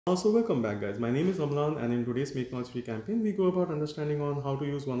So welcome back guys, my name is Amlan and in today's Make Noise Free campaign we go about understanding on how to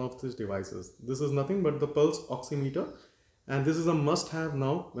use one of these devices. This is nothing but the pulse oximeter, and this is a must have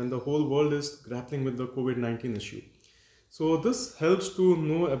now when the whole world is grappling with the COVID-19 issue. So this helps to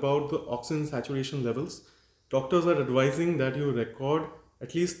know about the oxygen saturation levels. Doctors are advising that you record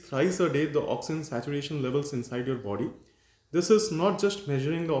at least thrice a day the oxygen saturation levels inside your body. This is not just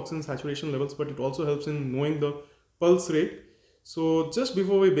measuring the oxygen saturation levels, but it also helps in knowing the pulse rate. So just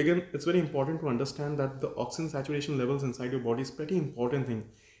before we begin, it's very important to understand that the oxygen saturation levels inside your body is pretty important thing.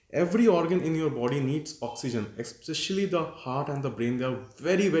 Every organ in your body needs oxygen, especially the heart and the brain. They are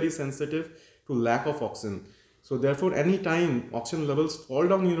very sensitive to lack of oxygen. So therefore, any time oxygen levels fall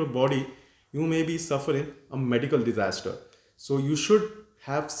down in your body, you may be suffering a medical disaster. So you should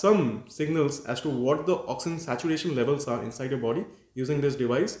have some signals as to what the oxygen saturation levels are inside your body using this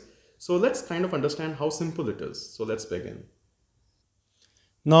device. So let's kind of understand how simple it is. So let's begin.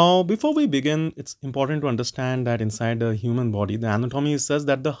 Now, before we begin, it's important to understand that inside the human body, the anatomy says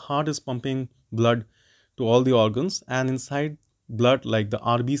that the heart is pumping blood to all the organs, and inside blood, like the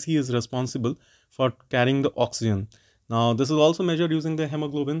RBC, is responsible for carrying the oxygen. Now, this is also measured using the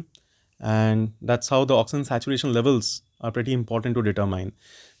hemoglobin, and that's how the oxygen saturation levels are pretty important to determine.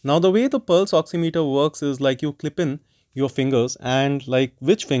 Now, the way the pulse oximeter works is like you clip in your fingers, and like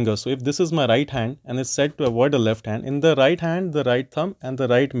which finger. So if this is my right hand and it's said to avoid the left hand, in the right hand, the right thumb and the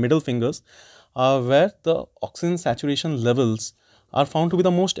right middle fingers are where the oxygen saturation levels are found to be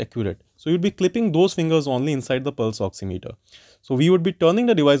the most accurate. So you'd be clipping those fingers only inside the pulse oximeter. So we would be turning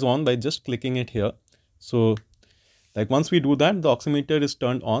the device on by just clicking it here. So like once we do that, the oximeter is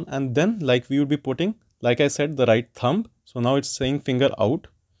turned on, and then like we would be putting, like I said, the right thumb. So now it's saying finger out.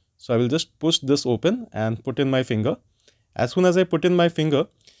 So I will just push this open and put in my finger. As soon as I put in my finger,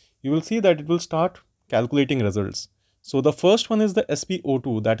 you will see that it will start calculating results. So the first one is the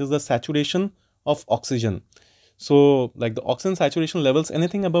SpO2, that is the saturation of oxygen. So like the oxygen saturation levels,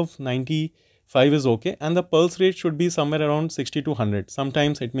 anything above 95 is okay, and the pulse rate should be somewhere around 60 to 100.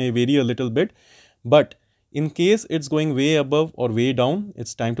 Sometimes it may vary a little bit, but in case it's going way above or way down,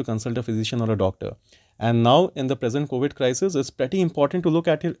 it's time to consult a physician or a doctor. And now in the present COVID crisis, it's pretty important to look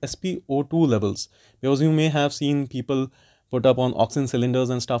at your SpO2 levels, because you may have seen people put up on oxygen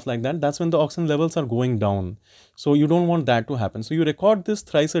cylinders and stuff like that. That's when the oxygen levels are going down. So you don't want that to happen. So you record this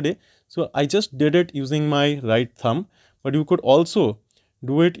thrice a day. So I just did it using my right thumb, but you could also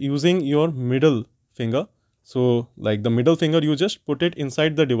do it using your middle finger. So like the middle finger, you just put it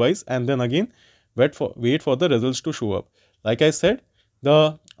inside the device and then again wait for the results to show up. Like I said,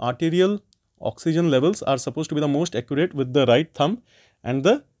 the arterial oxygen levels are supposed to be the most accurate with the right thumb and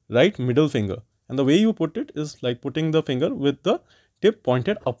the right middle finger. And the way you put it is like putting the finger with the tip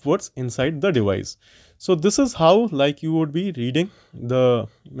pointed upwards inside the device. So this is how like you would be reading the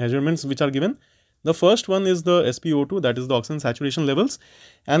measurements which are given. The first one is the SpO2, that is the oxygen saturation levels.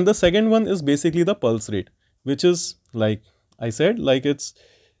 And the second one is basically the pulse rate, which is like I said, like it's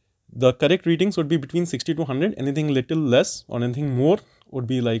the correct readings would be between 60 to 100. Anything little less or anything more would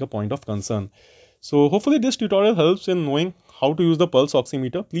be like a point of concern. So hopefully this tutorial helps in knowing how to use the pulse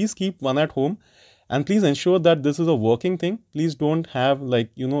oximeter. Please keep one at home and please ensure that this is a working thing. Please don't have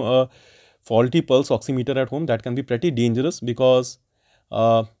like, a faulty pulse oximeter at home. That can be pretty dangerous, because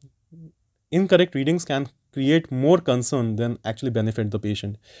incorrect readings can create more concern than actually benefit the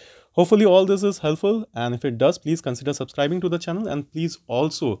patient. Hopefully all this is helpful, and if it does, please consider subscribing to the channel, and please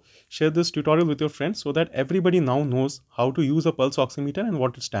also share this tutorial with your friends so that everybody now knows how to use a pulse oximeter and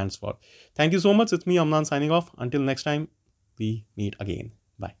what it stands for. Thank you so much. It's me, Amnan, signing off. Until next time, we meet again.